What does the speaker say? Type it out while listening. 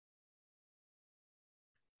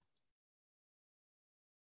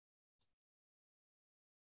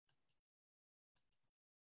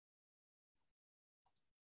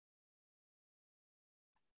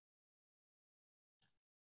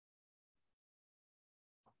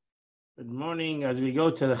Good morning. As we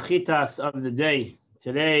go to the chitas of the day,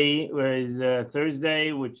 today is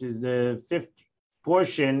Thursday, which is the fifth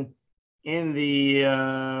portion in the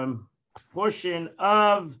portion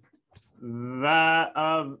of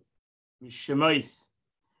Shemais.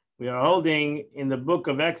 We are holding in the book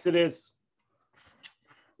of Exodus.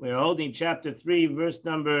 We are holding chapter 3, verse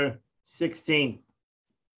number 16.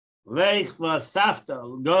 Lech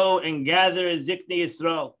v'asafta, go and gather Zikni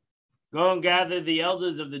Yisrael. Go and gather the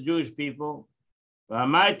elders of the Jewish people.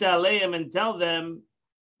 V'amarta aleim, and tell them,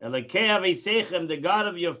 Elokei Aviseichem, the God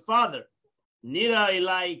of your father, Nira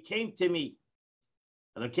Elai, came to me.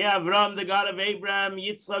 Elokei Avram, the God of Abraham,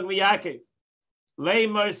 Yitzchak v'Yaakov.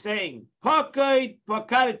 Leimar, saying, Pakait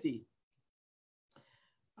pakarti.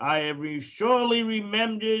 I have surely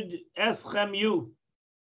remembered Eschem you.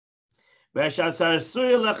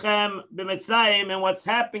 V'eshasarsuy lechem b'Mitzrayim, and what's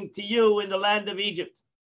happened to you in the land of Egypt.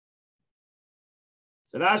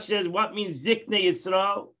 So Rashi says, what means Ziknei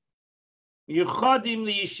Yisrael? Yuchadim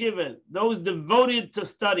liyeshiva, those devoted to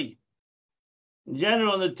study. In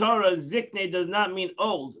general, in the Torah, Ziknei does not mean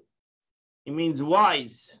old. It means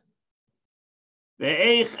wise.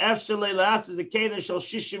 Because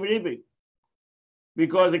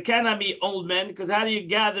it cannot be old men, because how do you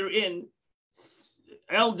gather in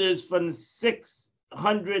elders from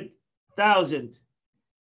 600,000?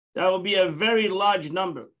 That would be a very large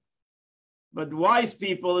number. But wise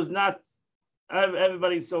people is not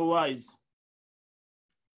everybody's so wise.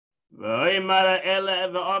 And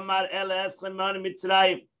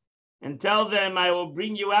tell them, I will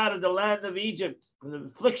bring you out of the land of Egypt, from the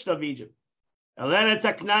affliction of Egypt. To the land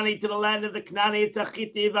of the Knani, it's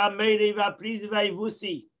Achiti, Vameri, Vaprizi,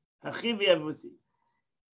 Vayivusi, Achivi Avusi.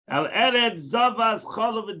 Al Eretz Zavas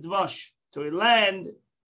Cholav Dvash, to a land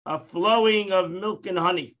of flowing of milk and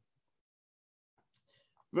honey.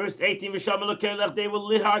 Verse 18, they will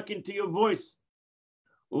hearken to your voice.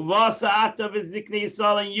 And you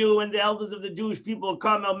and the elders of the Jewish people will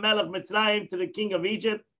come El Melech Mitzrayim to the king of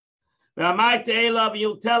Egypt.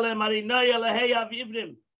 You'll tell him,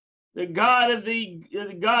 the God of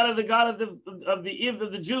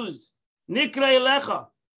the Jews. Nikra Elecha,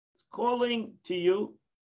 it's calling to you.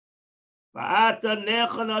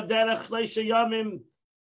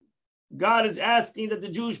 God is asking that the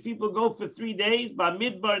Jewish people go for 3 days by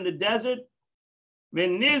Midbar in the desert,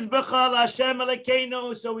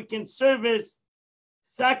 so we can sacrifice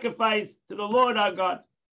to the Lord our God.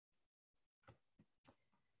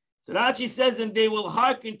 So Rashi says, and they will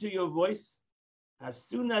hearken to your voice as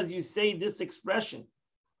soon as you say this expression.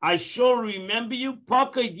 I shall remember you.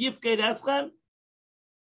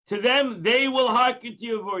 To them, they will hearken to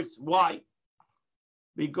your voice. Why?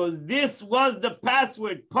 Because this was the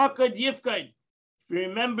password, Pakad Yifkad. If you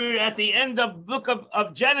remember at the end of the book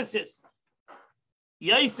of Genesis,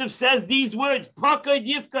 Yosef says these words, Pakad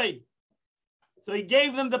Yifkad. So he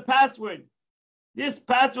gave them the password. This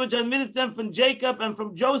password administered them from Jacob and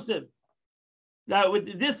from Joseph. That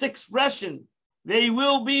with this expression, they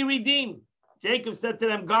will be redeemed. Jacob said to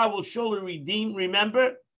them, God will surely redeem,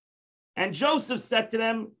 remember? And Joseph said to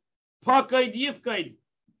them, Pakad Yifkad.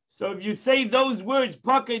 So if you say those words,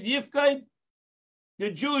 Pakad Yifkad,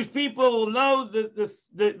 the Jewish people will know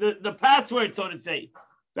the password, so to say.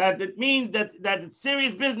 That it means that it's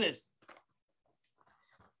serious business.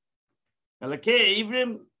 Elokei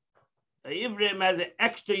Ivrim has an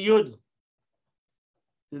extra yud.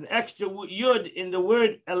 There's an extra yud in the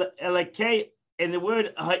word Elokei, in the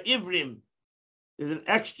word Ha'ivrim. There's an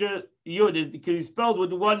extra yud, because it's spelled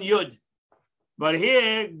with one yud. But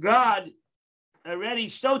here, God already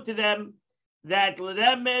showed to them that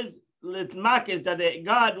that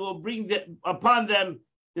God will bring upon them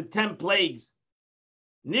the 10 plagues.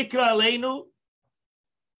 Nikra Aleinu,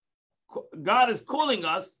 God is calling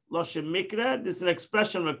us, Loshem Mikra. This is an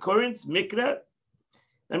expression of occurrence, Mikra.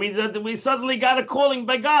 That means that we suddenly got a calling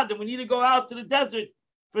by God, and we need to go out to the desert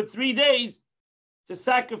for 3 days to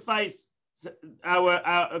sacrifice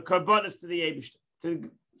our karbonos to the Eibishter, to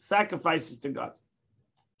sacrifices to God.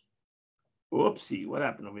 Whoopsie, what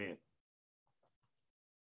happened over here?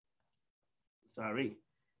 Sorry.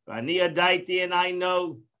 V'ani adaiti, and I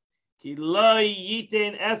know, ki lo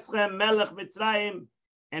yitin eschem melech Mitzrayim,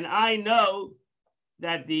 and I know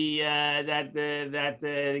that the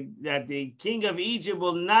king of Egypt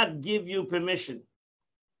will not give you permission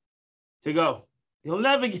to go. He'll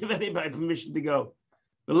never give anybody permission to go.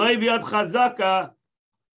 V'lo yiviyot chazaka,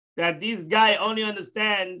 that this guy only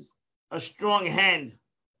understands a strong hand.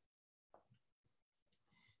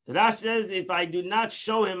 So that says, if I do not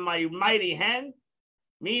show him my mighty hand,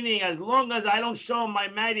 meaning as long as I don't show him my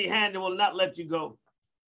mighty hand, it will not let you go.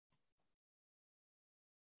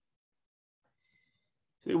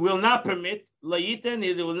 He will not permit, layitan,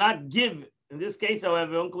 he will not give. In this case,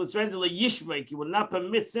 however, Uncle Israel, layishvek, he will not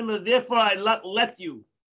permit similar, therefore I let you.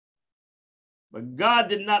 But God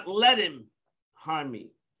did not let him harm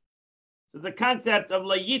me. So the concept of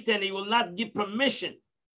layitan, he will not give permission.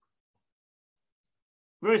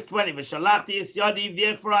 Verse 20, V'shalachti es yadi,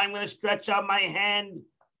 therefore I'm going to stretch out my hand,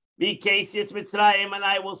 v'kesis Mitzrayim, and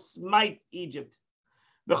I will smite Egypt.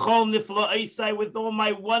 B'chol niflo eisai, with all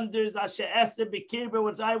my wonders, asher ese b'kirba,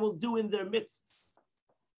 which I will do in their midst.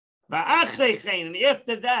 V'achreichein, and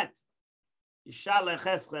after that, Yishalech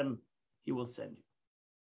eschem, he will send you.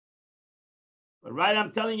 But right,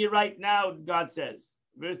 I'm telling you right now, God says,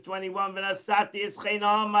 verse 21, V'nasati eschein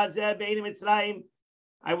ha'am hazeh b'einim Mitzrayim,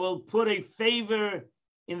 I will put a favor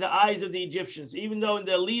in the eyes of the Egyptians, even though in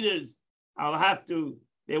their leaders,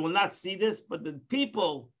 they will not see this, but the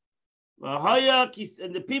people,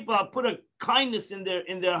 and the people, I'll put a kindness in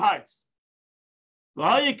their hearts.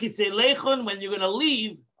 When you're going to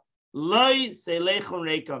leave,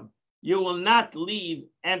 you will not leave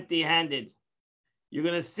empty-handed. You're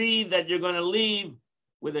going to see that you're going to leave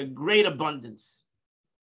with a great abundance.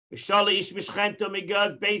 And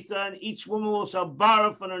each woman shall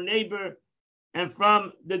borrow from her neighbor and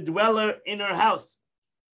from the dweller in her house.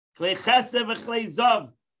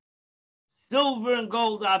 Silver and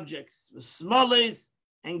gold objects, smollers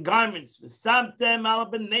and garments,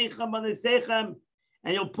 and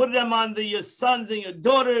you'll put them on your sons and your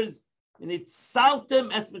daughters, and it's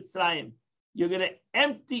saltem es Mitzrayim. You're going to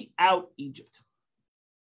empty out Egypt.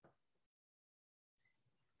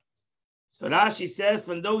 So Rashi says,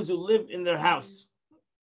 from those who live in their house.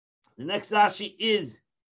 The next Rashi is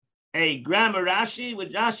a grammar Rashi,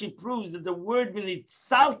 which Rashi proves that the word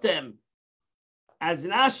saltem, as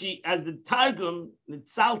the Targum,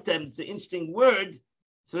 saltem is an interesting word.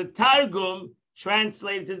 So the Targum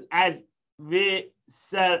translates it as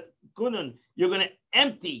v'serkunun. You're going to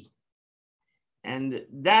empty. And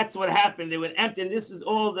that's what happened. They would empty. And this is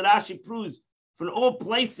all that Rashi proves from all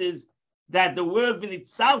places that the word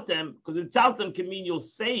v'nitzaltem, because nitzaltem can mean you'll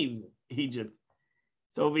save Egypt.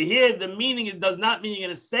 So over here, the meaning, it does not mean you're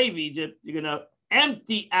going to save Egypt. You're going to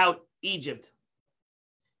empty out Egypt.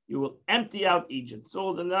 You will empty out Egypt.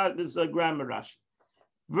 So this is a grammar Rashi.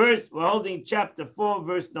 We're holding chapter 4,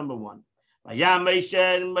 verse number 1. Moshe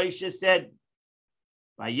said,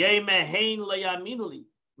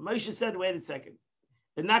 Moshe said, wait a second.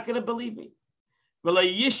 They're not going to believe me.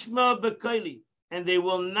 And they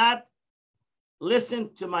will not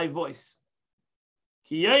listen to my voice.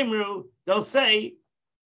 They'll say,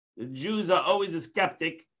 the Jews are always a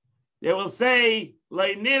skeptic. They will say,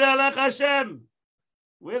 where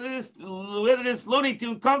did this Looney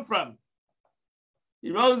Tune come from?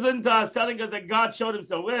 He rose into us telling us that God showed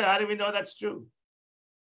himself. Where? How do we know that's true?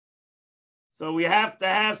 So we have to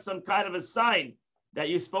have some kind of a sign that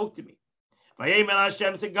you spoke to me.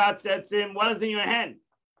 So God said to him, what is in your hand?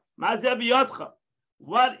 What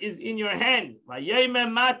is in your hand?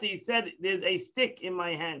 He said, there's a stick in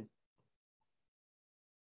my hand.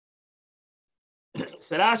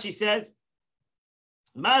 Sarashi says,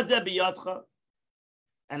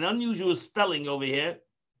 an unusual spelling over here.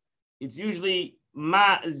 It's usually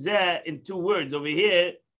ma'zeh in 2 words. Over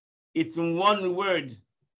here, it's in 1 word,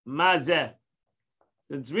 ma'zeh.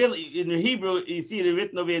 It's really, in the Hebrew, you see it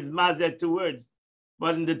written over here, it's ma'zeh, 2 words.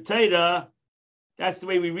 But in the Torah, that's the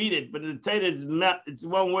way we read it. But in the Torah, it's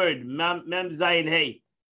 1 word, mem zayin hey.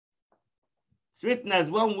 It's written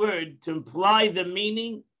as 1 word to imply the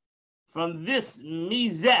meaning from this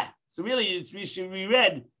mizeh. So really, we should be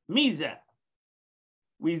read mizeh.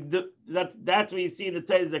 That's where you see the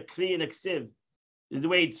Torah is a kli and a ksiv. Is the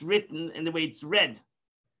way it's written and the way it's read.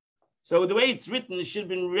 So the way it's written, it should have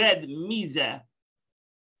been read mizeh.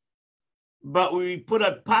 But we put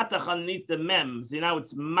a patach underneath the mem, so now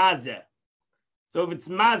it's mazeh. So if it's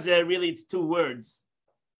mazeh, really it's 2 words.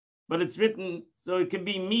 But it's written, so it can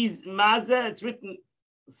be mazeh, it's written,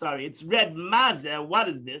 it's read mazeh, what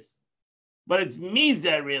is this? But it's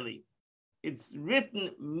mizeh really. It's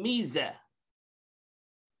written mizeh.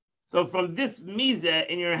 So from this mizeh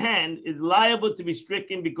in your hand is liable to be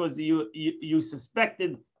stricken because you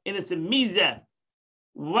suspected innocent mizeh.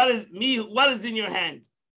 What is in your hand?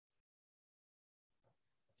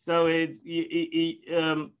 So you're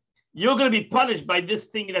going to be punished by this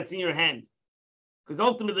thing that's in your hand, because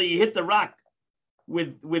ultimately you hit the rock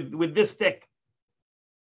with this stick.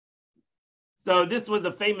 So this was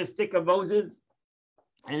a famous stick of Moses,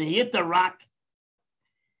 and he hit the rock.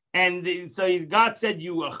 And so God said,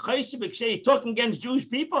 you're talking against Jewish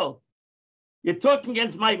people. You're talking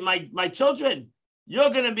against my children. You're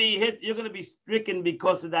going to be hit. You're going to be stricken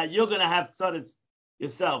because of that. You're going to have tzaddis.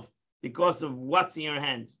 yourself because of what's in your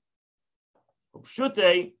hand.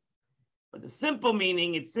 But the simple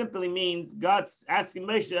meaning, it simply means God's asking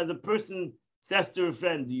Moshe as a person says to a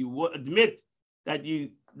friend, do you admit that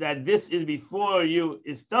this is before you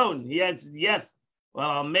is stone? He answers, yes. Well,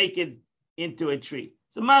 I'll make it into a tree.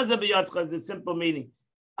 So Mazah b'yadcha is the simple meaning.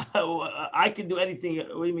 I can do anything.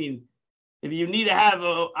 What do you mean? If you need to have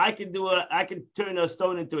I can turn a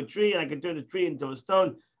stone into a tree, and I can turn a tree into a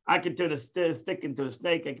stone. I can turn a stick into a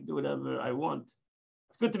snake. I can do whatever I want.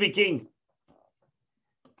 It's good to be king.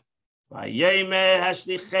 He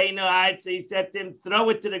said to him, throw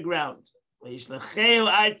it to the ground. Moshe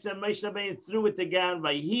Rabbeinu threw it to the ground,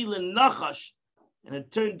 and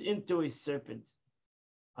it turned into a serpent.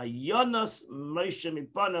 Ayonos Moshe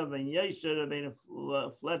mipanav, and Moshe Rabbeinu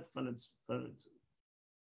fled from its.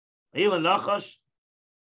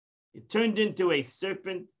 It turned into a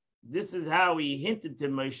serpent. This is how he hinted to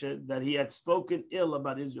Moshe that he had spoken ill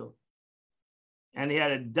about Israel, and he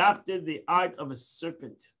had adopted the art of a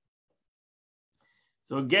serpent.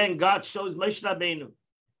 So again, God shows Moshe Rabbeinu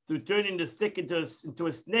through turning the stick into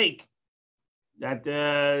a snake that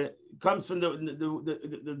comes from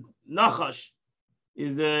the Nachash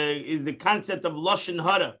is the concept of Lashon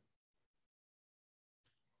Hara.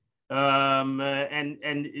 And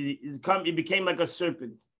it became like a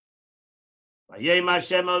serpent. God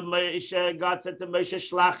said to Moshe,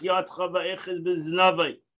 Shlach yadcha v'echiz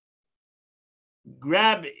b'znavai.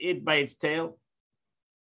 Grab it by its tail.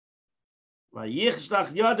 So Moshe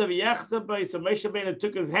Rabbeinu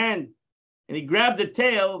took his hand and he grabbed the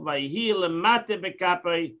tail, and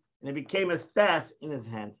it became a staff in his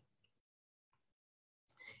hand.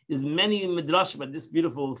 There's many midrash about this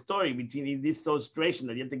beautiful story between this illustration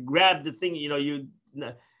that you have to grab the thing.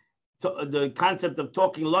 The concept of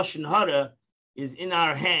talking Lashon Hara is in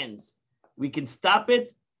our hands. We can stop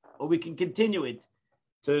it or we can continue it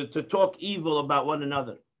to talk evil about one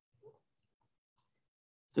another.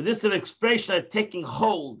 So this is an expression of taking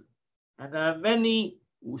hold. And there are many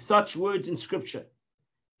such words in scripture.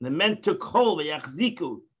 The men took hold,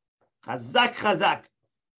 chazak, chazak.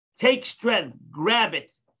 Take strength, grab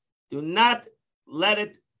it. Do not let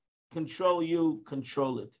it control you,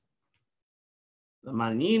 control it. In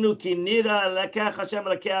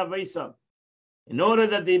order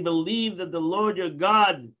that they believe that the Lord your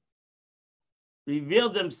God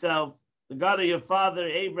revealed himself, the God of your father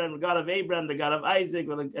Abraham, the God of Abraham, the God of Isaac,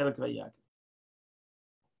 and the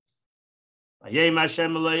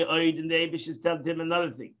Abish is telling him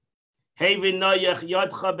another thing. Take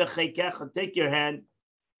your hand,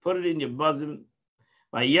 put it in your bosom.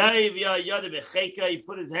 He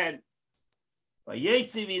put his hand. And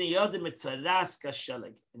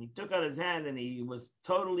he took out his hand and he was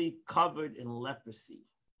totally covered in leprosy.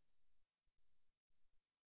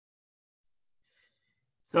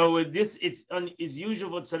 So this it's usual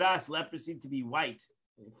for tzaras, leprosy, to be white.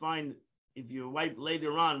 You find if you're white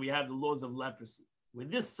later on, we have the laws of leprosy. With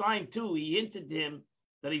this sign too, he hinted to him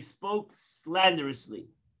that he spoke slanderously.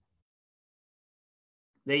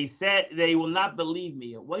 They said they will not believe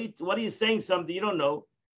me. What are you saying? Something you don't know?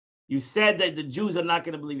 You said that the Jews are not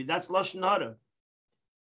going to believe you. That's Lashon Hara.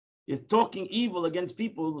 You're talking evil against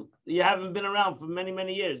people you haven't been around for many,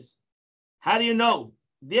 many years. How do you know?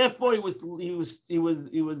 Therefore, he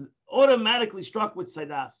was automatically struck with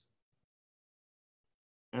Saidas.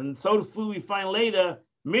 And so we find later,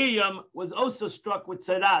 Miriam was also struck with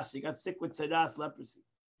Saidas. She got sick with Saidas leprosy.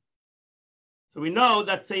 So we know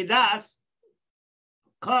that Saidas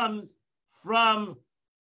comes from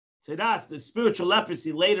Saidas, the spiritual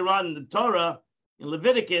leprosy. Later on in the Torah, in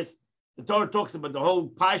Leviticus, the Torah talks about the whole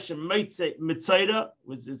Pasha Mitzaira,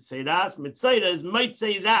 which is Saidas. Mitzaira is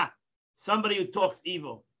Mitzaira, somebody who talks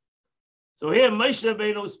evil. So here Moshe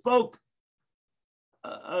Rabbeinu spoke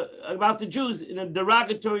about the Jews in a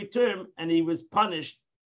derogatory term, and he was punished.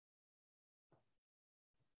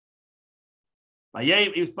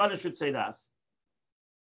 He was punished with Saidas.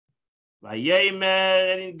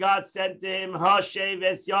 And God said to him,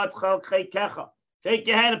 take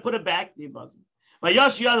your hand and put it back.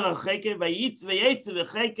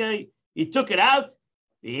 He took it out.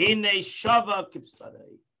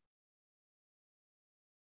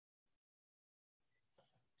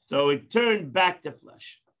 So it turned back to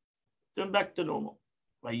flesh, turned back to normal.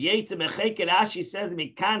 Rashi says,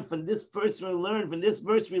 from this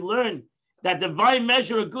verse we learn that divine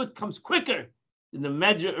measure of good comes quicker than the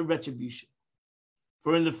measure of retribution.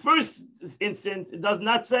 For in the first instance, it does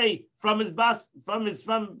not say from his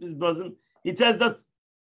bosom. It says that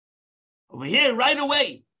over here, right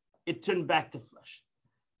away, it turned back to flesh.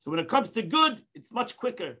 So when it comes to good, it's much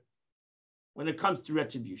quicker when it comes to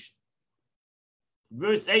retribution.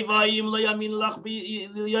 Verse 8, they're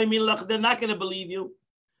not going to believe you.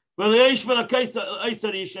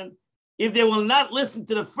 If they will not listen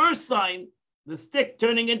to the first sign, the stick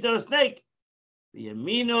turning into a snake, they'll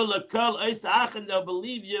believe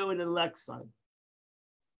you in the next sign.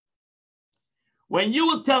 When you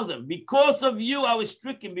will tell them, because of you I was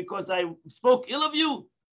stricken, because I spoke ill of you,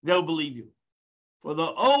 they'll believe you. For they'll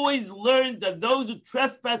always learn that those who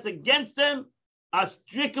trespass against them are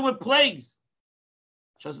stricken with plagues,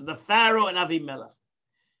 just as the Pharaoh and Avimelech.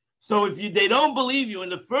 So if they don't believe you in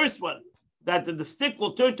the first one, that the stick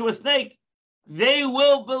will turn to a snake, they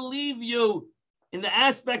will believe you in the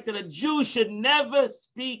aspect that a Jew should never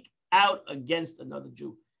speak out against another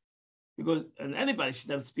Jew. And anybody should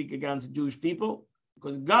never speak against Jewish people,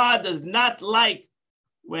 because God does not like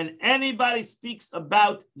when anybody speaks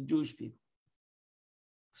about the Jewish people.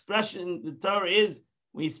 Expression in the Torah is,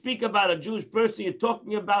 when you speak about a Jewish person, you're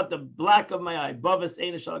talking about the black of my eye.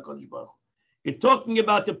 You're talking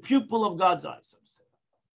about the pupil of God's eye, so to say.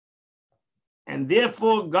 And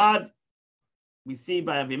therefore, God, we see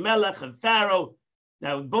by Avimelech and Pharaoh,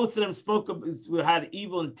 that both of them had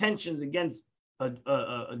evil intentions against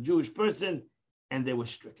a Jewish person, and they were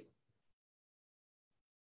stricken.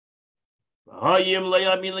 God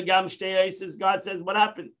says, what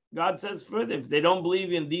happened? God says further, if they don't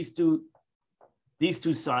believe in these two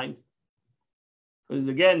signs, because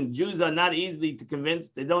again, Jews are not easily to convince.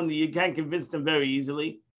 You can't convince them very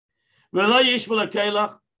easily. And they're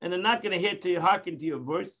not going to hearken to your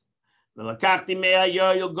voice. You'll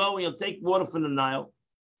go and you'll take water from the Nile.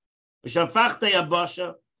 You'll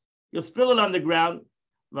spill it on the ground.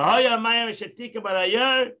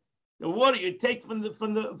 The water you take from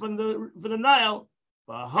the Nile,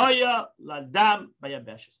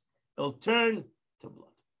 it'll turn to blood.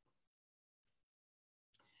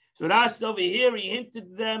 So Rashi over here, he hinted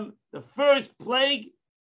to them the first plague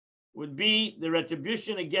would be the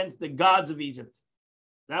retribution against the gods of Egypt.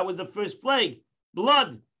 That was the first plague,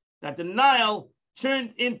 blood, that the Nile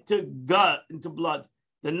turned into blood.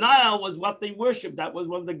 The Nile was what they worshipped. That was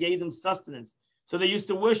what they gave them sustenance. So they used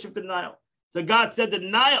to worship the Nile. So God said the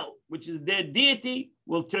Nile, which is their deity,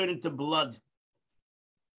 will turn into blood.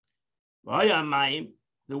 The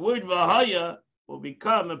word Vahaya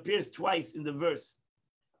appears twice in the verse.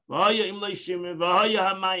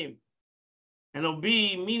 And it'll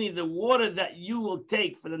be, meaning the water that you will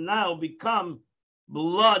take for the Nile become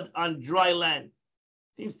blood on dry land.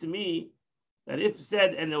 Seems to me that if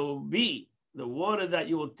said, and it will be the water that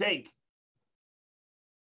you will take.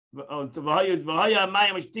 Why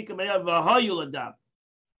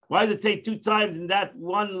does it take two times in that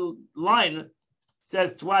one line? It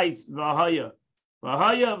says twice, Vahaya.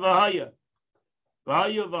 Vahaya, Vahaya.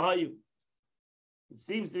 Vahayu, Vahayu. It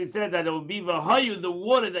seems to be said that it will be Vahayu, the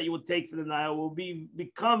water that you will take for the Nile, will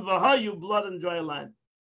become Vahayu, blood on dry land.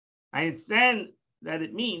 I understand that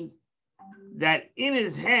it means that in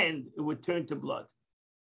his hand it would turn to blood.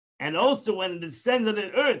 And also when it descends on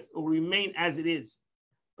the earth, it will remain as it is.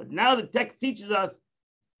 But now the text teaches us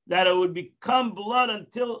that it would become blood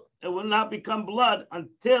until it will not become blood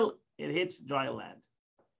until it hits dry land.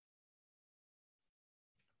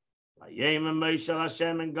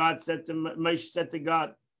 And God said to Moshe, said to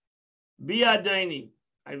God, Bi Adoni,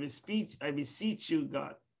 I beseech you,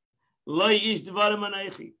 God. Lo ish dvarim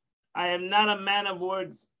anochi. I am not a man of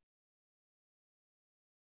words.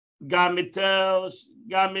 God mitel,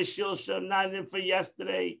 God mishilshem, not even for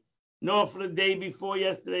yesterday, nor for the day before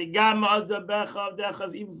yesterday. God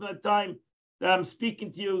ma'azdabecha, even for the time that I'm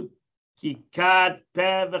speaking to you. Kikat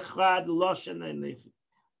peh v'chad loshen anochi.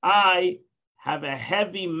 I have a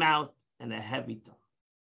heavy mouth and a heavy tongue.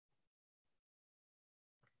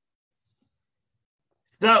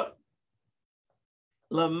 So,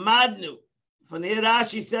 Lamadnu, from here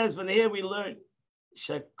Rashi says, from here we learn,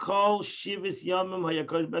 Shakol Shivis Yomim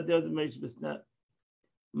Hayakosh Batel Moshe B'Snat.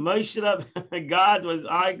 Moshe, God was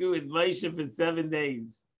arguing with Moshe for 7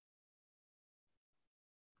 days.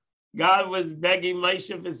 God was begging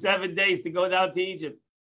Moshe for 7 days to go down to Egypt,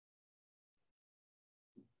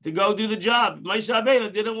 to go do the job. Moshe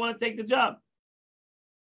Rabbeinu didn't want to take the job.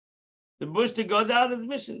 The bush to go down his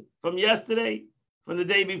mission from yesterday, from the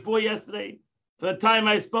day before yesterday, for the time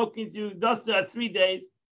I spoke to you, thus there are 3 days,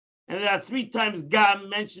 and there are 3 times God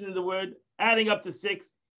mentioned in the word, adding up to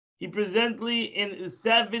 6. He presently in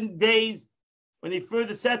 7 days, when he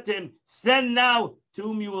further said to him, send now to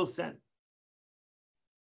whom you will send.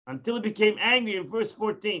 Until he became angry in verse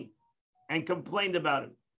 14 and complained about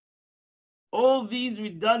him. All these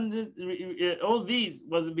was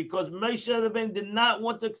because Moshe Rabbeinu did not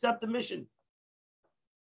want to accept the mission.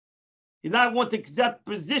 He did not want to accept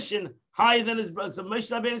position higher than his brother. So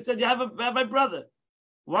Moshe Rabbeinu said, you have a brother.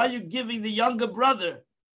 Why are you giving the younger brother?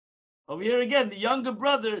 Over here again, the younger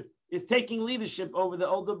brother is taking leadership over the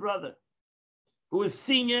older brother, who is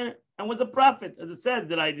senior and was a prophet. As it said,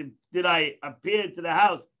 did I appear to the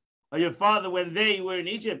house of your father when they were in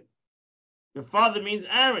Egypt? Your father means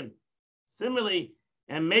Aaron. Similarly,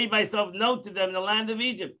 and made myself known to them in the land of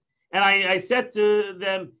Egypt. And I said to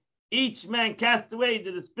them, each man cast away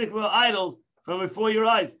the despicable idols from before your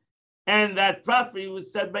eyes. And that prophecy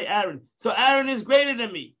was said by Aaron. So Aaron is greater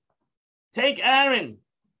than me. Take Aaron.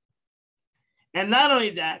 And not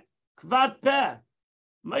only that, Kvad Peh.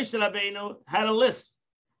 Moshe Rabbeinu had a lisp.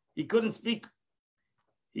 He couldn't speak.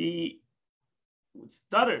 He would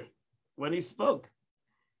stutter when he spoke.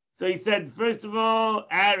 So he said, first of all,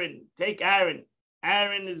 Aaron, take Aaron.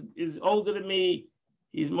 Aaron is older than me.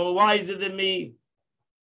 He's more wiser than me.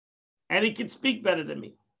 And he can speak better than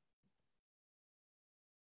me.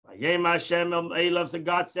 So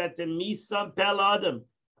God said to me, son Pel Adam,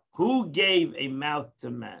 who gave a mouth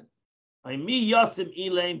to man? By me, Yosim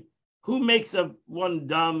Elaim, who makes one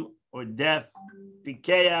dumb or deaf,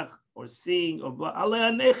 pikeach or seeing or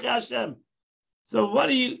Hashem. So what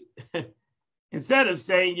do you? Instead of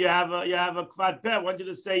saying you have a kvad peh, I want you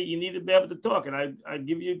to say you need to be able to talk, and I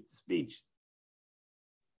give you speech.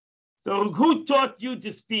 So who taught you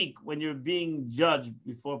to speak when you're being judged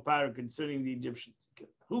before Pharaoh concerning the Egyptians?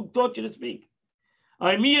 Who taught you to speak?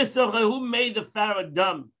 Who made the Pharaoh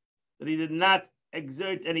dumb, that he did not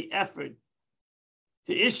exert any effort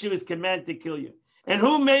to issue his command to kill you? And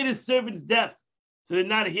who made his servants deaf, so they did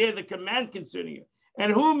not hear the command concerning you?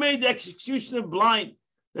 And who made the executioner blind,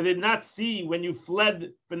 that did not see when you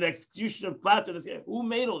fled from the execution of Plato? Who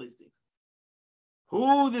made all these things?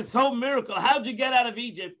 Who, this whole miracle? How'd you get out of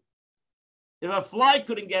Egypt? If a fly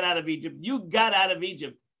couldn't get out of Egypt, you got out of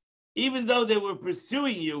Egypt. Even though they were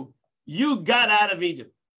pursuing you, you got out of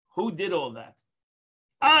Egypt. Who did all that?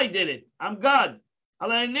 I did it. I'm God.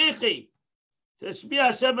 I am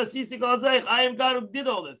God who did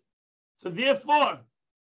all this. So therefore,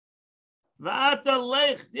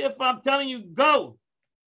 I'm telling you, go.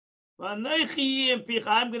 I'm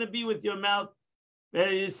going to be with your mouth, and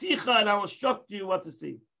I will instruct you what to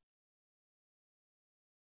see.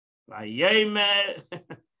 Moshe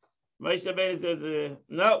Rabbeinu said,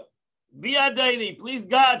 no, bi'adaini, please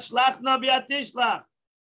God, shlach na bi'atishlach.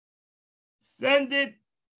 Send it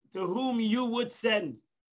to whom you would send.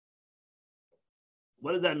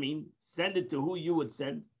 What does that mean? Send it to who you would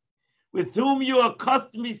send. With whom you are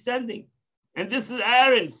accustomed to sending. And this is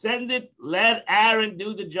Aaron. Send it, let Aaron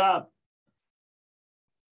do the job.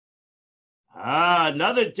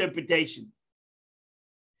 Another interpretation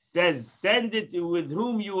says, send it to with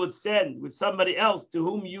whom you would send, with somebody else to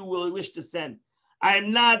whom you will wish to send. I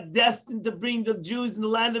am not destined to bring the Jews in the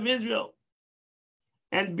land of Israel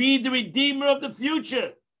and be the redeemer of the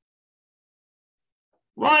future.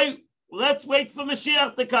 Why? Let's wait for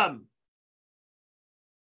Mashiach to come.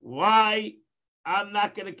 Why? I'm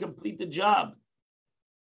not going to complete the job.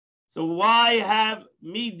 So why have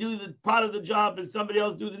me do the part of the job and somebody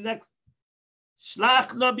else do the next?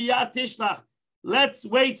 Shlach na biyat tishlach. Let's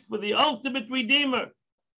wait for the ultimate redeemer.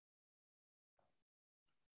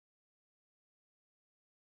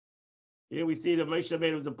 Here we see that Moshe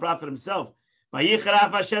Rabbeinu was a prophet himself.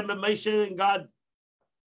 Vayicharaf Hashem b'Moshe, and God,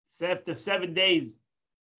 after 7 days,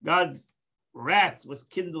 God's wrath was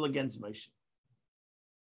kindled against Moshe.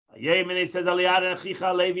 He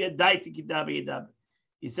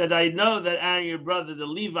said, I know that Aaron, your brother, the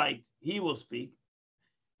Levite, he will speak.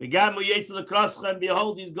 And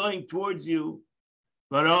behold, he's going towards you.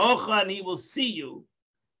 And he will see you.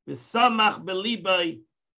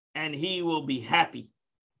 And he will be happy.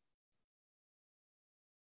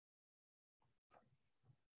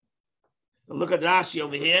 So look at Rashi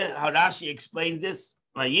over here, how Rashi explains this.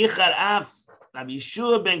 Rabbi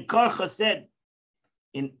Yeshua ben Korcha said,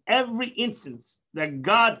 in every instance that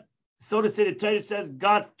God, so to say, the Torah says,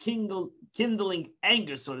 God kindling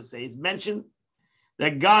anger, so to say, it's mentioned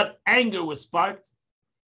that God anger was sparked.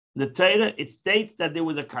 In the Torah, it states that there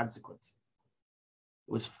was a consequence.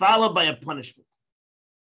 It was followed by a punishment.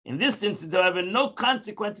 In this instance, however, no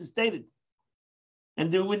consequence is stated.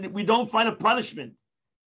 And we don't find a punishment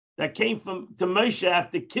that came to Moshe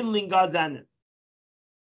after kindling God's anger.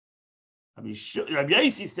 Rabbi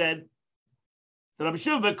Yossi said, so Rabbi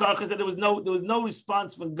Shua ben Korcha said there was no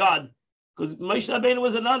response from God because Moshe Rabbeinu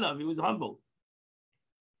was an anav, he was humble.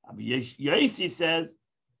 Rabbi Yossi says,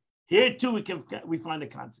 here too we find a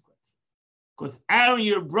consequence. Because Aaron,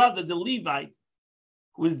 your brother, the Levite,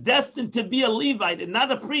 who was destined to be a Levite and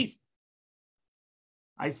not a priest,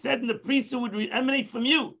 I said in the priesthood would emanate from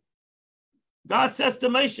you. God says to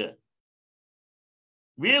Moshe,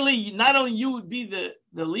 really, not only you would be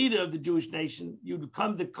the leader of the Jewish nation, you'd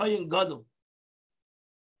become the Kohen Gadol.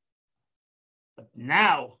 But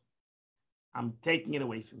now, I'm taking it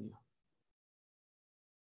away from you.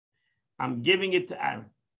 I'm giving it to Aaron.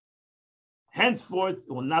 Henceforth,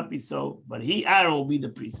 it will not be so, but Aaron, will be the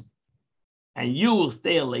priest. And you will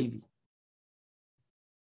stay a Levi.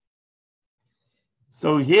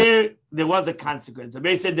 So here, there was a consequence.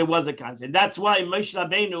 They said there was a consequence. That's why Moshe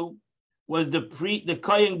Rabbeinu was the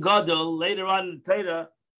Kohen Gadol. Later on in the Torah,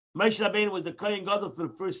 Moshe Rabbeinu was the Kohen Gadol for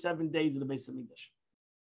the first 7 days of the Beis Hamikdash.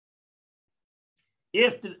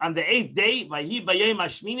 On the 8th day, Vayhi Bayom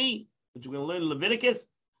Hashmini, which we're going to learn in Leviticus,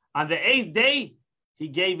 on the 8th day, he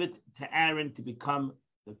gave it to Aaron to become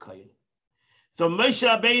the Kohen. So Moshe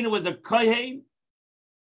Rabbeinu was a Kohen,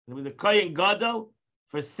 he was a Kohen Gadol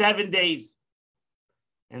for 7 days.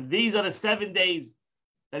 And these are the 7 days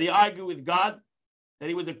that he argued with God, that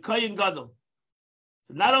he was a Kohen Gadol.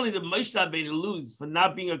 So not only did Moshe Rabbeinu lose for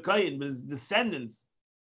not being a Kohen, but his descendants,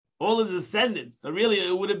 all his descendants. So really,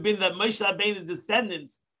 it would have been that Moshe Rabbeinu's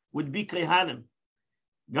descendants would be Kohanim.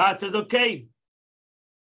 God says, okay,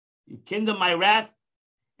 you kindled my wrath,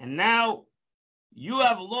 and now you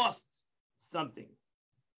have lost something.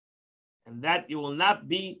 And that you will not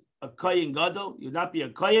be a Kohen Gadol, you'll not be a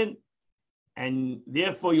Kohen, and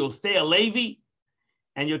therefore you'll stay a Levi,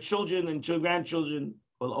 and your children and grandchildren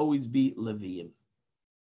will always be Leviim.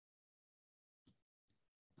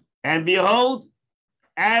 And behold,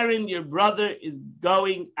 Aaron, your brother, is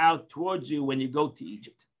going out towards you when you go to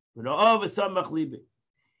Egypt.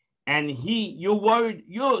 And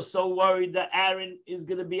you're so worried that Aaron is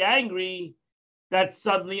going to be angry that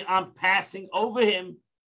suddenly I'm passing over him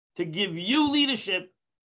to give you leadership.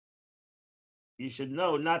 You should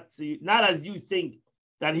know, not as you think,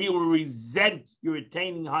 that he will resent your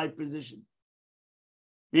attaining high position.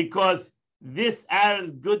 Because this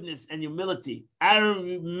Aaron's goodness and humility,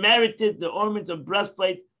 Aaron merited the ornament of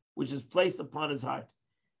breastplate which is placed upon his heart.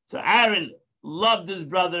 So Aaron loved his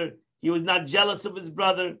brother. He was not jealous of his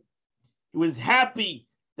brother. He was happy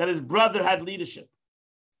that his brother had leadership.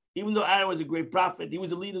 Even though Aaron was a great prophet, he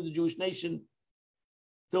was a leader of the Jewish nation,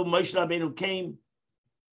 till Moshe Rabbeinu came,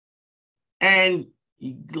 and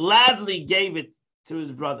he gladly gave it to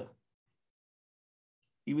his brother,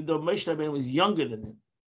 even though Moshe Rabbeinu was younger than him.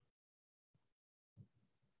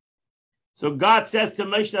 So God says to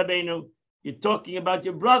Moshe Rabbeinu, you're talking about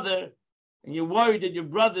your brother, and you're worried that your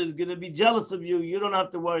brother is going to be jealous of you. You don't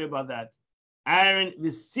have to worry about that. Aaron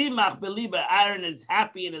is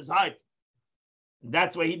happy in his heart.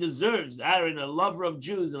 That's why he deserves. Aaron, a lover of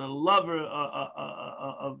Jews and a lover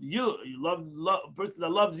of you. A person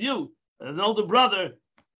that loves you, an older brother,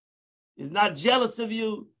 is not jealous of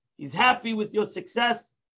you. He's happy with your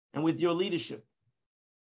success and with your leadership.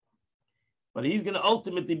 But he's going to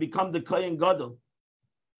ultimately become the Kohen Gadol.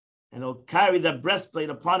 And he'll carry that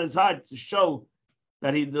breastplate upon his heart to show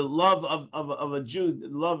that the love of a Jew, the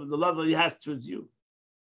love that he has towards you.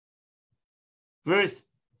 Verse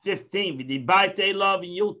 15, love,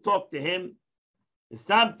 and you'll talk to him.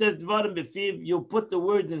 You'll put the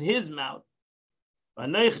words in his mouth.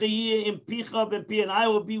 And I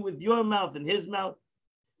will be with your mouth and his mouth.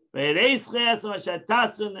 And I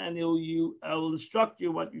will instruct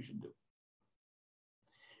you what you should do.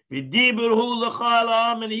 And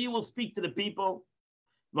he will speak to the people.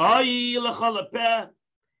 And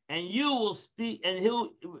you will speak, and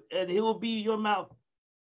he will be your mouth.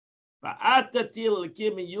 And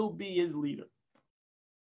you'll be his leader.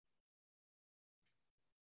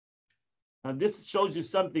 Now this shows you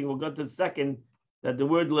something. We'll go to the second, that the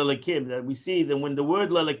word lelakim, that we see that when the word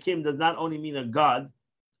lelakim does not only mean a god,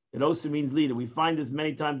 it also means leader. We find this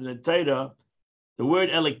many times in the Torah. The word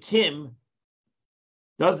elakim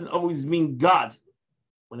doesn't always mean God.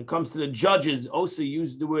 When it comes to the judges, also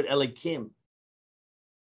use the word elakim,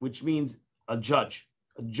 which means a judge.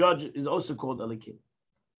 A judge is also called elakim.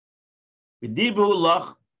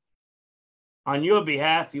 On your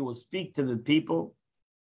behalf, he will speak to the people.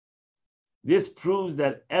 This proves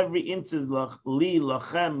that every instance, li,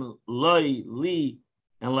 lachem, loi, li,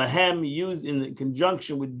 and lahem, used in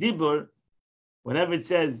conjunction with dibur, whenever it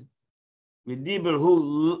says, with dibur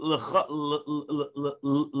hu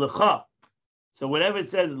lecha. So whenever it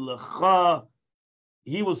says lecha,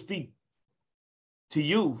 he will speak to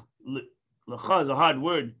you. Lecha is a hard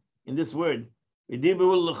word in this word. With dibur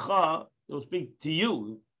hu lecha, he will speak to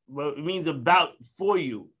you. Well, it means about, for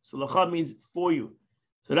you. So lecha means for you.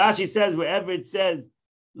 So Rashi says wherever it says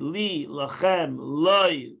li, lachem,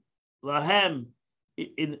 loi, lahem,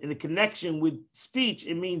 in a connection with speech,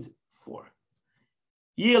 it means for.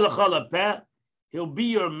 Yeh lecha lapeh, He'll be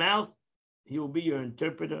your mouth. He will be your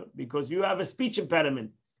interpreter because you have a speech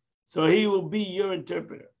impediment. So he will be your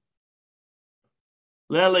interpreter.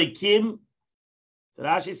 Lelekim. So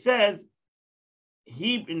Rashi says,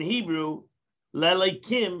 in Hebrew,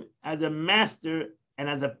 Lelekim as a master and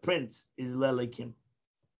as a prince is Lelekim.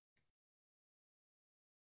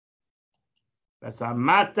 That's a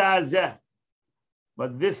matazeh.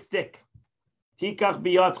 But this stick, tikach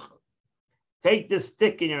biyotcha, take this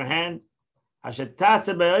stick in your hand.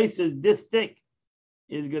 Hashatasa b'yoyses, this stick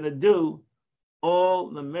is going to do all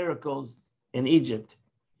the miracles in Egypt.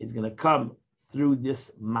 Is going to come through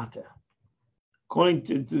this matter. According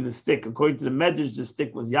to the stick, according to the Medrash, the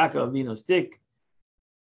stick was Yaakov Avinu's stick.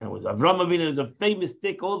 And it was Avram Avinu. It was a famous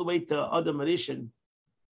stick all the way to Adam Rishon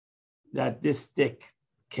that this stick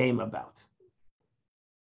came about.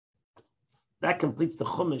 That completes the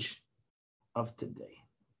Chumash of today.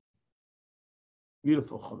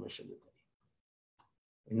 Beautiful Chumash of the day.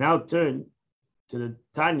 We now turn to the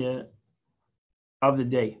Tanya of the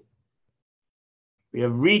day. We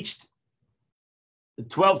have reached the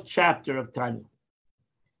 12th chapter of Tanya.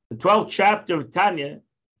 The 12th chapter of Tanya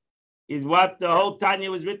is what the whole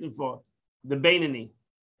Tanya was written for, the Beinani.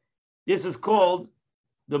 This is called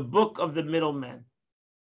the Book of the Middleman.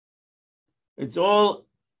 It's all,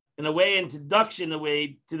 in a way, introduction, in a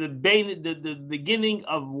way, to the beginning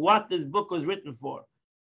of what this book was written for,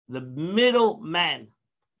 the middleman.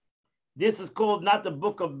 This is called not the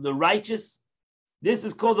Book of the Righteous. This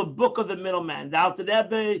is called the Book of the Middleman. The Alter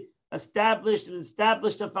Rebbe established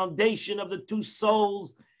a foundation of the two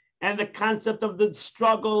souls and the concept of the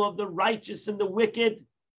struggle of the righteous and the wicked,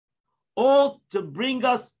 all to bring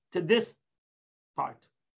us to this part.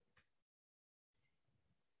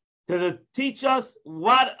 To teach us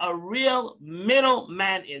what a real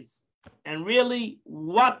middleman is and really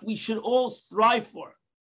what we should all strive for.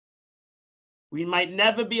 We might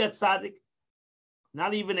never be a tzaddik,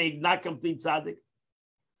 not even a not complete tzaddik.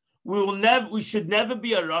 We should never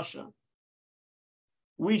be a rasha.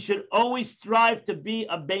 We should always strive to be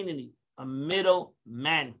a beinani, a middle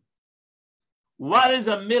man. What is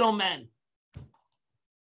a middleman?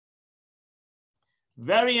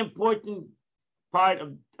 Very important part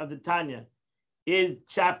of the Tanya is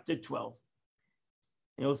chapter 12.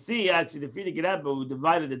 And you'll see actually the Frierdiker Rebbe who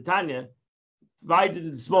divided the Tanya, divided it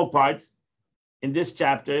into small parts in this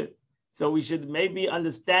chapter. So we should maybe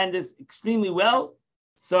understand this extremely well.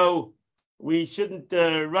 So we shouldn't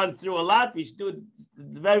run through a lot. We should do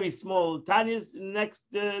very small Tanyas in the next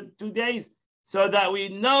 2 days so that we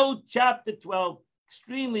know chapter 12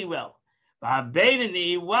 extremely well.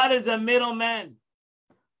 What is a middleman?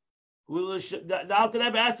 The Alter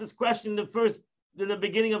Rebbe asked this question in the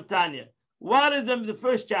beginning of Tanya. What is the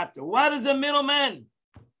first chapter? What is a middleman?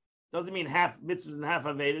 Doesn't mean half mitzvahs and half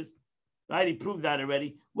avedas, right? He proved that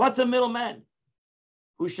already. What's a middleman?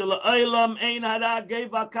 A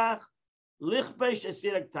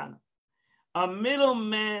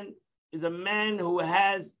middleman is a man who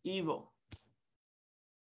has evil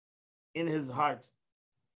in his heart.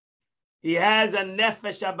 He has a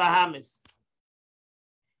nefesh abahamis.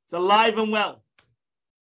 It's alive and well.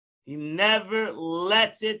 He never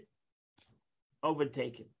lets it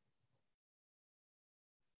overtake him.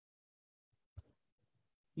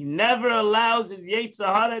 He never allows his Yetzer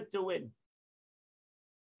Hara to win.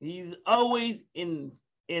 He's always in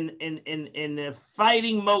a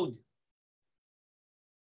fighting mode.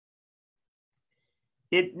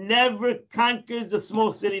 It never conquers the small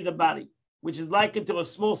city, the body, which is likened to a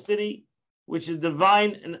small city, which is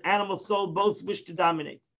divine and animal soul, both wish to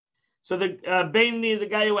dominate. So the Beinani is a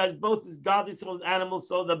guy who has both his godly soul and animal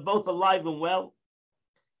soul. They're both alive and well.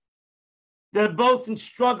 They're both in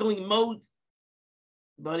struggling mode,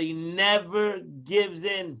 but he never gives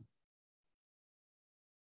in.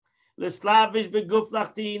 L'slavish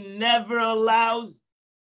beguflachti never allows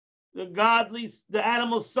the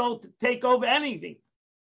animal soul to take over anything.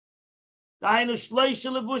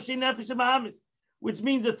 Which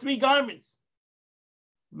means the 3 garments.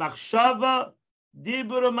 Machshava,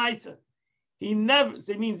 dibur, maisa. He never,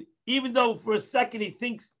 so it means even though for a second he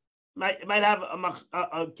thinks, might have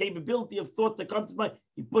a capability of thought to come to mind,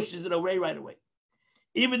 he pushes it away right away.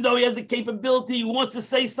 Even though he has the capability, he wants to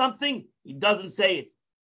say something, he doesn't say it.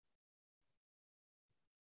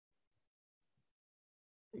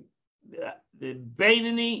 The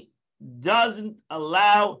Beinani doesn't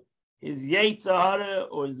allow his Yetzer Hara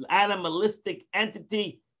or his animalistic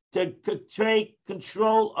entity to take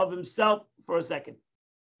control of himself for a second.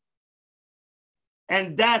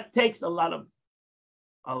 And that takes a lot of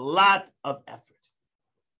effort.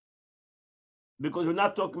 Because we're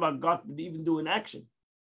not talking about God even doing action.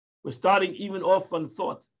 We're starting even off on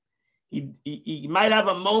thought. He might have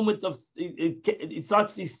a moment of he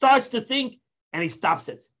starts to think and he stops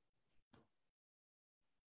it.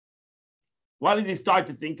 Why does he start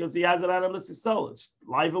to think? Because he has an animalistic soul. It's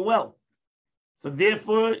alive and well. So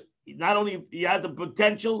therefore, not only he has a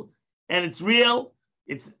potential and it's real,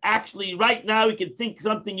 it's actually right now he can think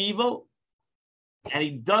something evil, and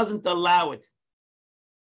he doesn't allow it.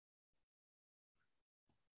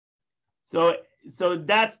 So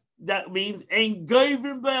that means ein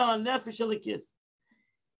goyvim be'al nefesh elikis.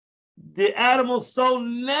 The animal soul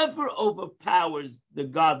never overpowers the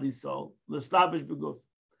godly soul, l'slabish beguf,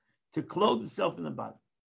 to clothe itself in the body.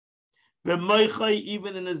 B'moichai,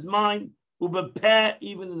 even in his mind, u'bepeh,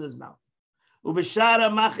 even in his mouth, u'b'shara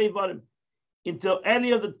machei varim, into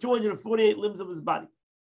any of the 248 limbs of his body.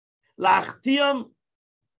 La'achtiam,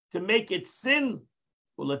 to make it sin,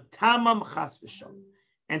 u'letamam chas v'sham,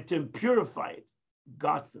 and to purify it,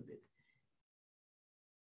 God forbid.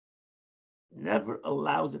 Never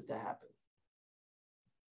allows it to happen.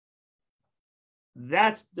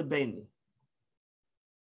 That's the Beinoni.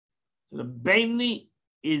 So the Beinoni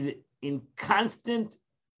is in constant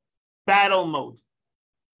battle mode.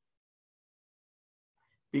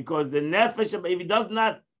 Because the nefesh, if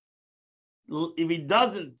he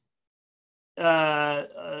doesn't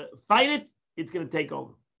fight it, it's going to take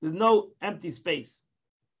over. There's no empty space.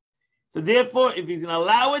 So therefore, if he's going to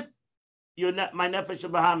allow it, my nefesh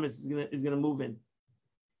Bahamas is going to move in.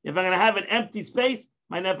 If I'm going to have an empty space,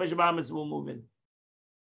 my nefesh Bahamas will move in.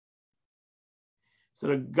 So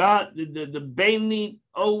the Beinoni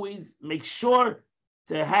always makes sure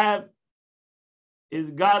to have his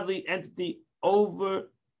godly entity over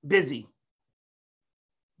busy.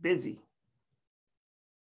 Only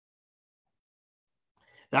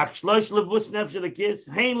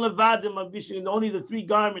the three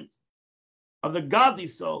garments of the godly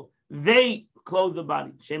soul, they clothe the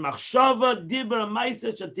body.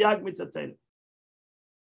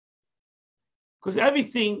 Because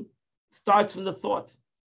everything starts from the thought.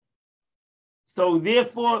 So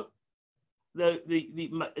therefore, the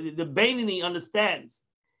Beinoni understands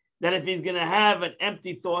that if he's going to have an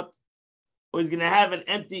empty thought, or he's going to have a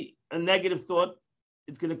negative thought,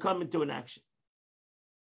 it's going to come into an action.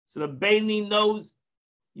 So the Beinoni knows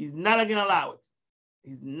he's not going to allow it.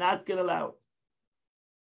 He's not going to allow it.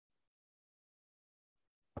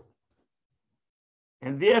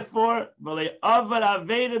 And therefore, a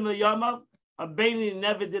Beinoni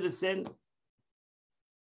never did a sin.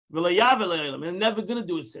 He's never going to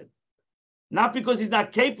do a sin. Not because he's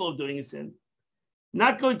not capable of doing a sin.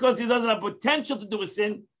 Not because he doesn't have potential to do a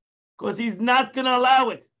sin. Because he's not going to allow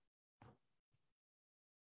it.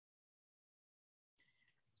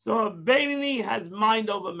 So a Beinoni has mind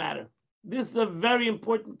over matter. This is a very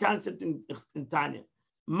important concept in Tanya.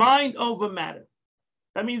 Mind over matter.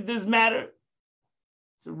 That means there's matter.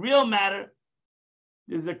 It's a real matter.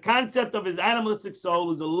 There's a concept of his animalistic soul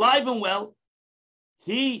who's alive and well.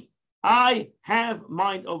 I have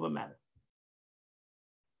mind over matter.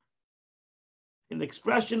 In the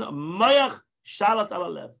expression of Mayach Shalat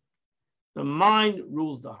Alalev, the mind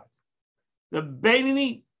rules the heart. The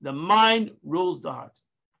Beinoni, the mind rules the heart.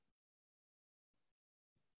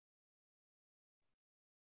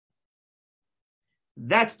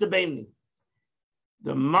 That's the Beinoni.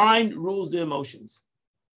 The mind rules the emotions.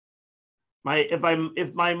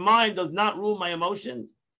 If my mind does not rule my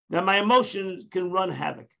emotions, then my emotions can run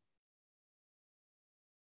havoc.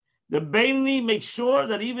 The Beinoni makes sure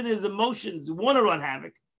that even his emotions want to run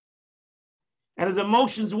havoc, and his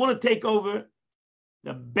emotions want to take over,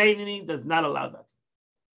 the Beinoni does not allow that.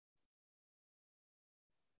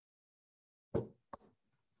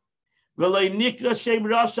 A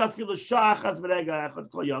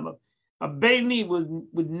Beinoni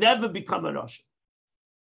would never become a Rasha.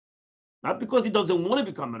 Not because he doesn't want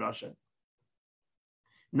to become a Rasha.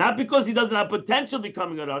 Not because he doesn't have potential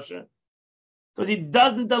becoming a Rasha. Because he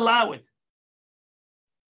doesn't allow it.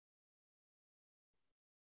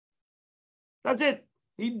 That's it.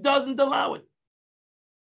 He doesn't allow it.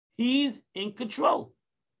 He's in control.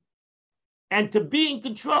 And to be in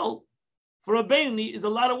control for a Beinoni is a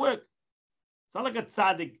lot of work. It's not like a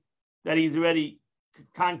tzaddik that he's already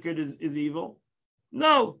conquered his evil.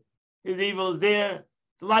 No, his evil is there.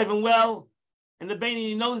 It's alive and well. And the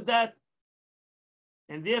Beinoni knows that.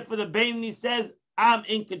 And therefore the Beinoni says, I'm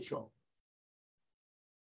in control.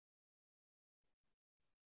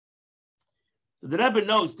 So the Rebbe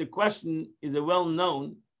knows the question is a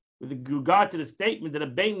well-known with regard to the statement that a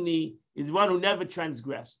Beinoni is one who never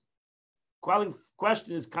transgressed.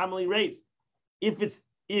 Question is commonly raised. Is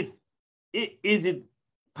it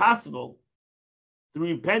possible through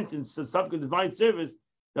repentance, to subsequent divine service,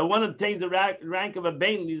 that one obtains the rank of a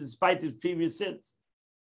Beinoni despite his previous sins.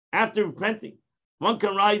 After repenting, one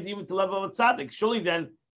can rise even to the level of a tzaddik. Surely then,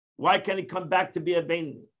 why can't he come back to be a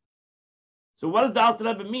Beinoni? So what does the Alter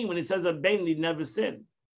Rebbe mean when he says a Beinoni never sinned?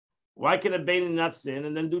 Why can a Beinoni not sin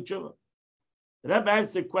and then do tshuva? The Rebbe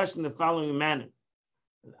answered the question in the following manner.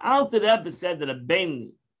 The Alter Rebbe said that a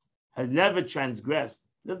Beinoni has never transgressed.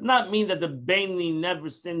 It does not mean that the Beinoni never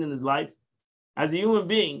sinned in his life as a human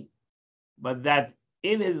being, but that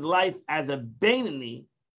in his life as a Beinoni,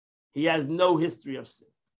 he has no history of sin.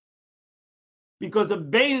 Because a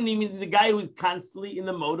Beinoni means the guy who is constantly in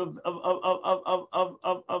the mode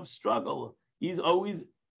of struggle. He's always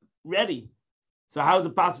ready. So how is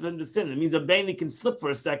it possible for him to sin? It means a Beinoni can slip for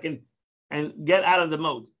a second and get out of the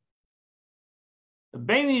mode. The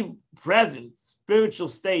Beinoni present spiritual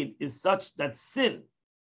state is such that sin,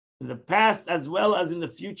 in the past as well as in the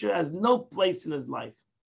future, has no place in his life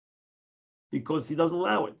because he doesn't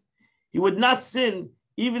allow it. He would not sin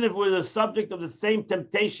even if it was a subject of the same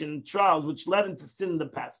temptation and trials which led him to sin in the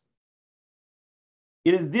past.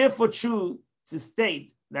 It is therefore true to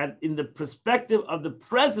state that in the perspective of the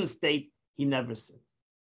present state, he never sinned.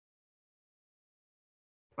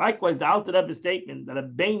 Likewise, the Alter Rebbe statement that a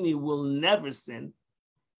Beinoni will never sin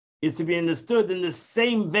is to be understood in the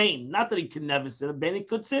same vein. Not that he can never sin. A Beinoni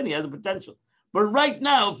could sin. He has a potential. But right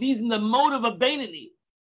now, if he's in the mode of a Beinoni,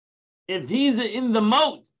 if he's in the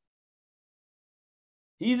mode,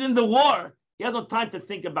 he's in the war, he has no time to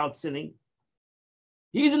think about sinning.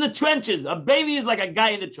 He's in the trenches. A Beinoni is like a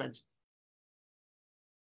guy in the trenches.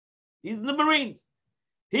 He's in the Marines.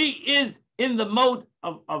 He is in the mode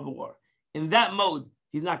of war. In that mode,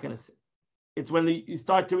 he's not going to sin. It's when you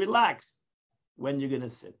start to relax when you're going to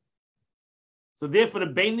sin. So therefore, the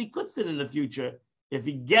Beinoni could sin in the future if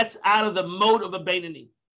he gets out of the mode of a Beinoni.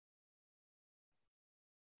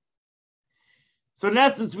 So in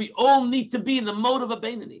essence, we all need to be in the mode of a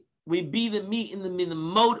Beinoni. We be in the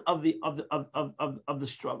mode of the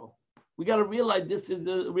struggle. We got to realize this is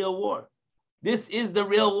the real war. This is the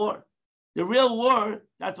real war. The real war,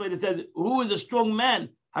 that's why it says, who is a strong man?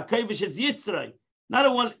 HaKavish is Yitzray. Not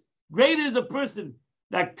a one, greater is a person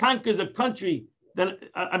that conquers a country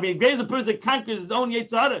greater is a person that conquers his own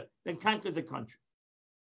Yetzirah than conquers a country.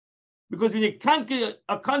 Because when you conquer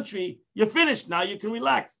a country, you're finished now, you can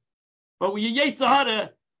relax. But when you're Yetzirah,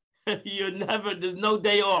 there's no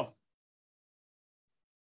day off.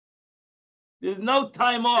 There's no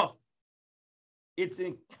time off. It's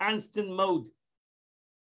in constant mode.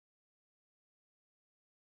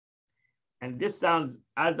 And this sounds,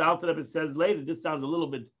 as the Alter Rebbe says later, this sounds a little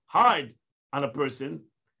bit hard on a person,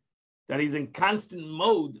 that he's in constant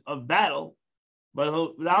mode of battle. But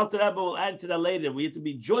the Alter Rebbe will answer that later. We have to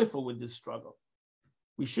be joyful with this struggle.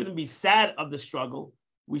 We shouldn't be sad of the struggle.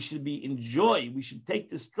 We should be in joy. We should take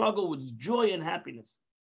the struggle with joy and happiness.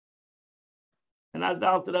 And as the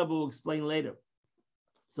Alter Rebbe will explain later.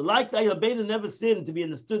 So like the Beinoni never sinned to be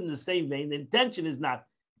understood in the same vein, the intention is not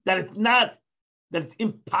that it's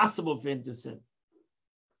impossible for him to sin.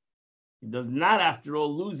 He does not, after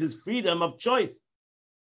all, lose his freedom of choice.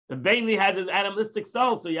 The Beinoni has his animalistic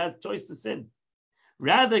soul, so he has choice to sin.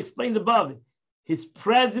 Rather, explained above, his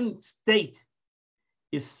present state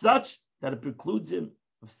is such that it precludes him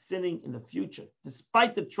of sinning in the future,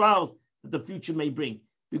 despite the trials that the future may bring.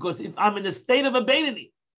 Because if I'm in the state of a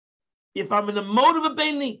Beinoni, if I'm in the mode of a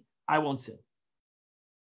Beinoni, I won't sin.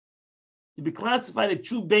 To be classified a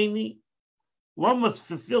true Beinoni, one must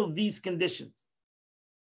fulfill these conditions.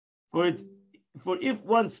 For if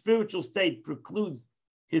one's spiritual state precludes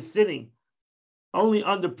his sinning only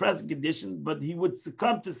under present conditions, but he would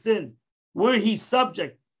succumb to sin were he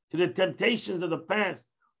subject to the temptations of the past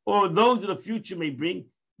or those of the future may bring,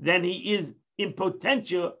 then he is in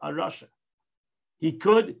potential a rasha. He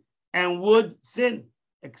could and would sin,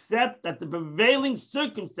 except that the prevailing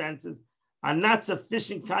circumstances are not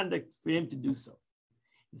sufficient conduct for him to do so.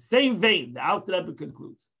 In the same vein, the Alter Rebbe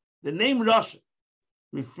concludes, the name rasha,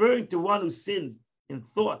 referring to one who sins in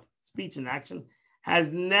thought, speech, and action, has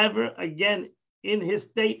never again in his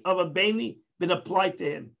state of a Beinoni been applied to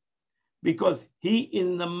him, because he is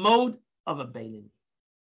in the mode of a Beinoni.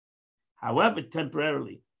 However,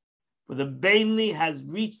 temporarily, for the Beinoni has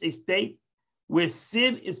reached a state where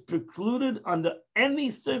sin is precluded under any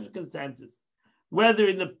circumstances, whether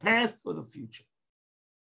in the past or the future.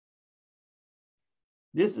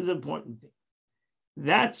 This is an important thing.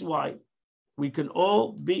 That's why we can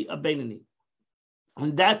all be a Beinoni.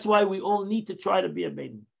 And that's why we all need to try to be a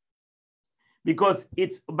Beinoni. Because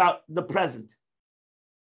it's about the present.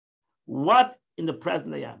 What in the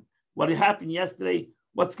present I am. What happened yesterday,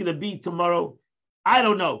 what's going to be tomorrow, I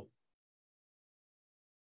don't know.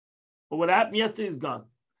 But what happened yesterday is gone.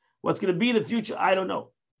 What's going to be in the future, I don't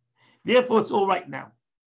know. Therefore, it's all right now.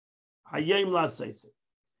 As Moshe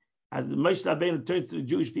Rabbeinu turns to the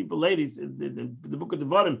Jewish people, ladies, in the book of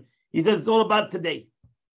Devarim, he says it's all about today.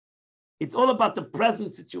 It's all about the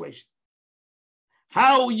present situation.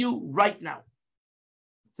 How are you right now?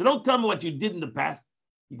 So don't tell me what you did in the past.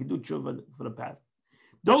 You can do tshuva for the past.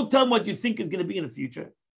 Don't tell me what you think is going to be in the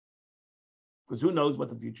future, because who knows what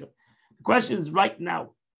the future. The question is right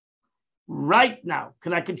now. Right now,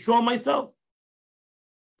 can I control myself?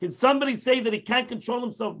 Can somebody say that he can't control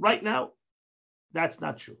himself right now? That's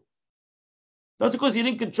not true. Just because you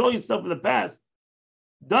didn't control yourself in the past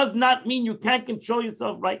does not mean you can't control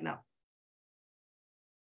yourself right now.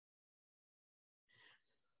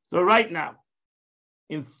 So right now,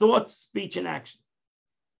 in thought, speech, and action,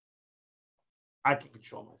 I can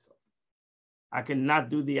control myself. I cannot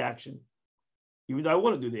do the action, even though I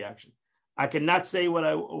want to do the action. I cannot say what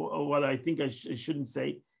I think I shouldn't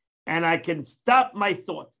say, and I can stop my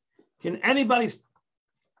thought. Can anybody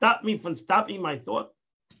stop me from stopping my thought?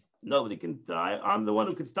 Nobody can. I'm the one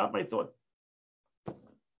who can stop my thought,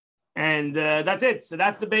 and that's it. So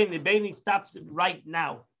that's the Beinoni. The Beinoni stops it right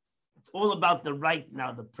now. It's all about the right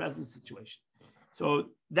now, the present situation. So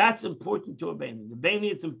that's important to a Beinoni. The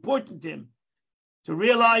Beinoni, it's important to him to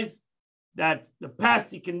realize that the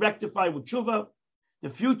past he can rectify with tshuva, the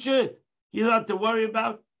future he doesn't have to worry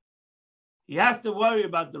about. He has to worry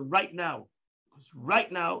about the right now, because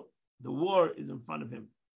right now the war is in front of him.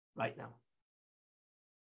 Right now,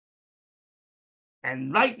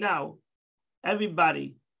 and right now,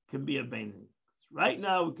 everybody can be a Beinoni. Right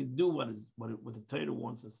now, we can do what the Torah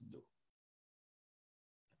wants us to do.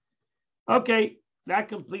 Okay, that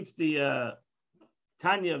completes the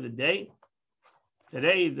Tanya of the day.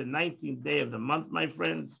 Today is the 19th day of the month, my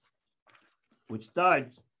friends, which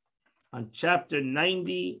starts on chapter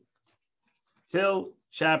 90 till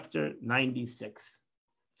chapter 96.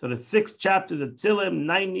 So the 6 chapters of Tehillim,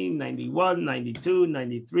 90, 91, 92,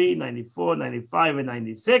 93, 94, 95, and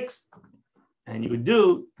 96. And you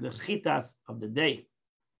do the chitas of the day.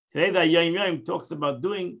 Today, the Yom Yom talks about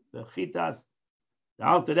doing the chitas. The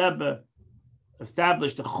Alter Rebbe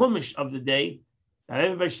established the chumash of the day, that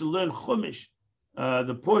everybody should learn chumash,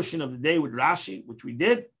 the portion of the day with Rashi, which we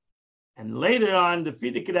did. And later on, the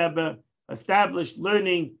Frierdiker Rebbe established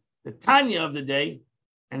learning the Tanya of the day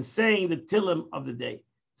and saying the Tehillim of the day.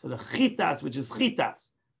 So the chitas, which is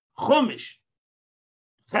chitas, chumash,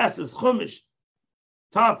 ches is chumash,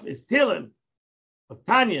 taf is Tehillim of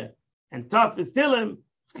Tanya, and taf is Tehillim,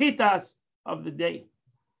 chitas of the day.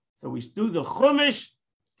 So we do the chumash,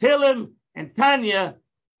 Tehillim, and Tanya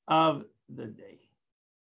of the day.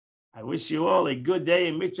 I wish you all a good day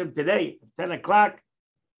in Mitzvah today at 10 o'clock.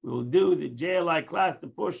 We will do the JLI class, the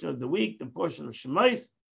portion of the week, the portion of Shemais.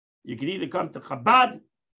 You can either come to Chabad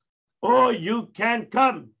or you can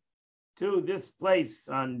come to this place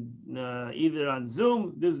on either on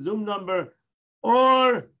Zoom, this Zoom number,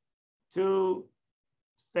 or to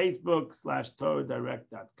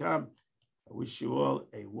Facebook/TorahDirect.com. I wish you all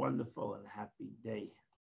a wonderful and happy day.